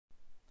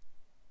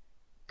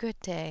Good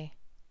day.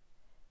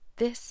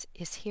 This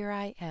is Here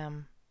I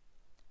Am,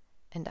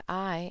 and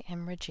I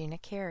am Regina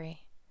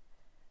Carey.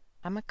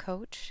 I'm a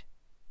coach,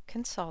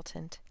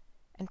 consultant,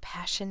 and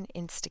passion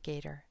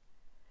instigator.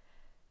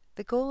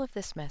 The goal of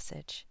this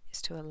message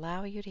is to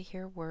allow you to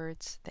hear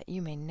words that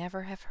you may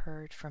never have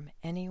heard from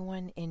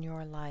anyone in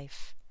your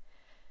life.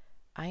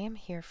 I am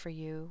here for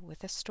you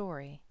with a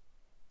story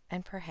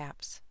and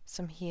perhaps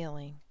some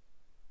healing.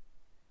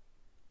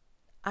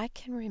 I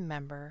can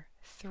remember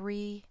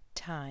 3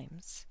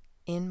 times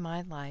in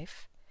my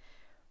life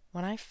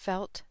when I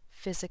felt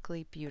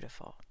physically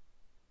beautiful.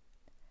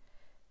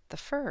 The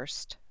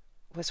first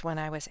was when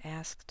I was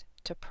asked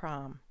to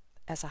prom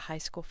as a high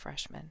school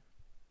freshman.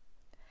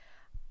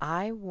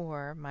 I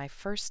wore my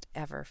first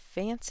ever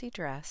fancy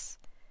dress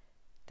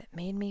that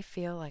made me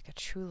feel like a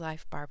true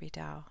life Barbie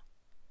doll.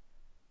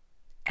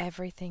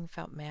 Everything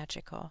felt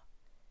magical,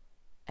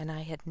 and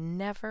I had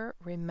never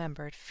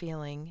remembered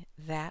feeling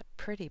that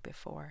pretty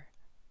before.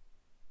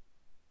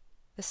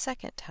 The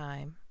second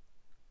time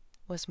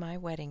was my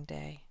wedding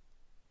day.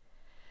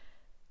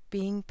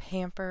 Being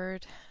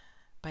pampered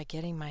by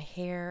getting my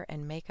hair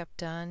and makeup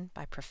done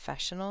by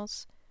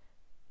professionals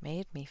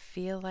made me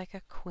feel like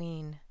a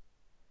queen.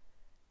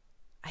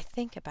 I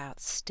think about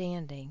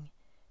standing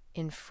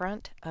in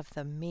front of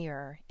the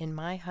mirror in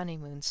my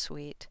honeymoon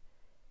suite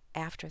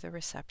after the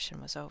reception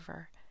was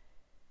over,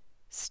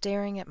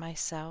 staring at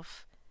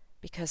myself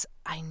because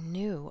I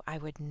knew I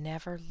would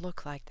never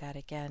look like that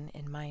again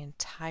in my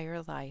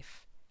entire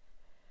life.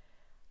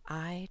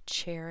 I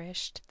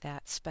cherished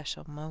that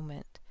special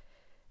moment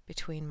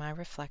between my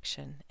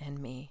reflection and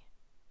me.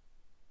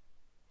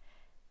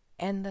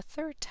 And the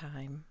third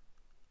time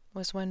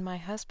was when my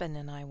husband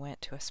and I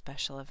went to a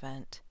special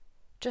event,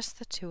 just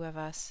the two of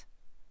us,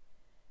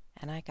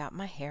 and I got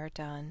my hair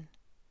done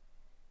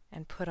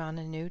and put on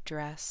a new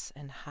dress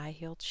and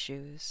high-heeled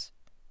shoes.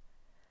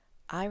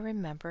 I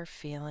remember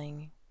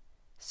feeling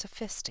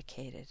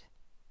sophisticated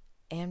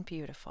and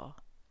beautiful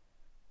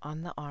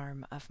on the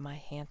arm of my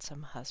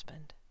handsome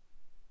husband.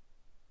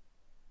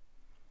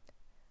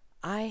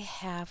 I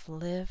have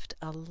lived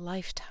a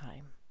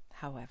lifetime,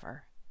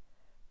 however,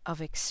 of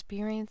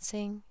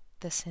experiencing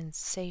the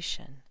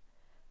sensation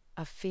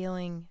of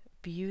feeling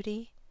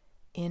beauty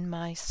in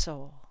my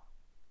soul.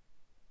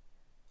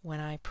 When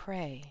I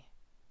pray,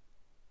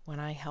 when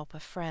I help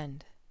a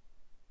friend,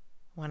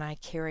 when I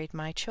carried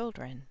my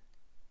children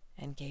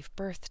and gave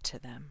birth to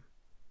them,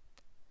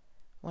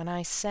 when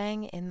I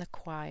sang in the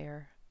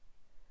choir,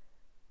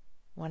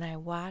 when I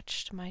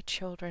watched my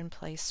children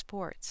play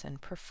sports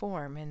and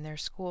perform in their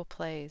school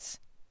plays,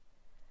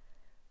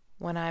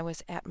 when I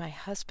was at my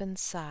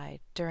husband's side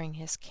during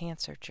his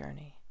cancer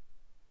journey,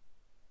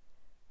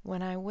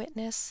 when I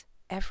witness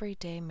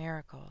everyday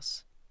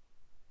miracles,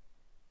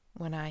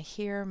 when I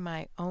hear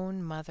my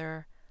own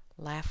mother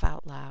laugh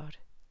out loud.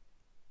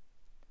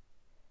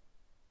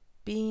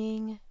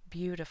 Being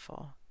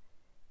beautiful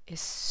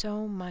is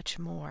so much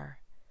more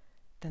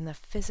than the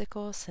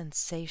physical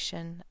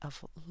sensation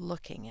of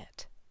looking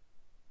it.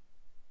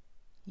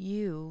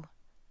 You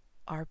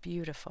are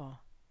beautiful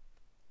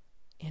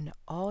in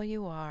all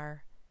you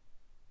are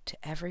to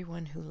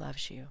everyone who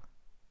loves you.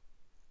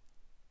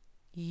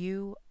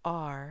 You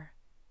are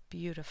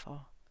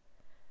beautiful,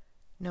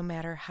 no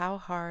matter how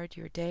hard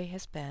your day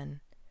has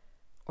been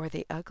or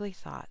the ugly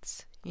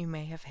thoughts you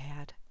may have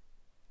had.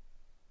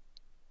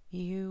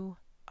 You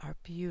are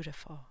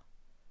beautiful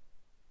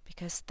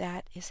because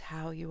that is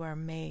how you are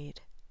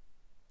made.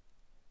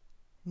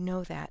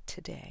 Know that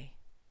today.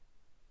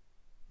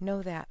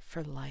 Know that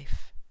for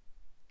life.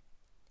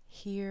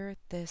 Hear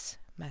this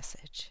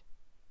message.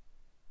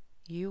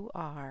 You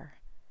are,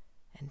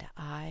 and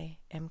I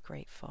am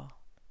grateful.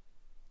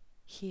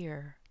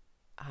 Here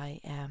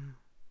I am.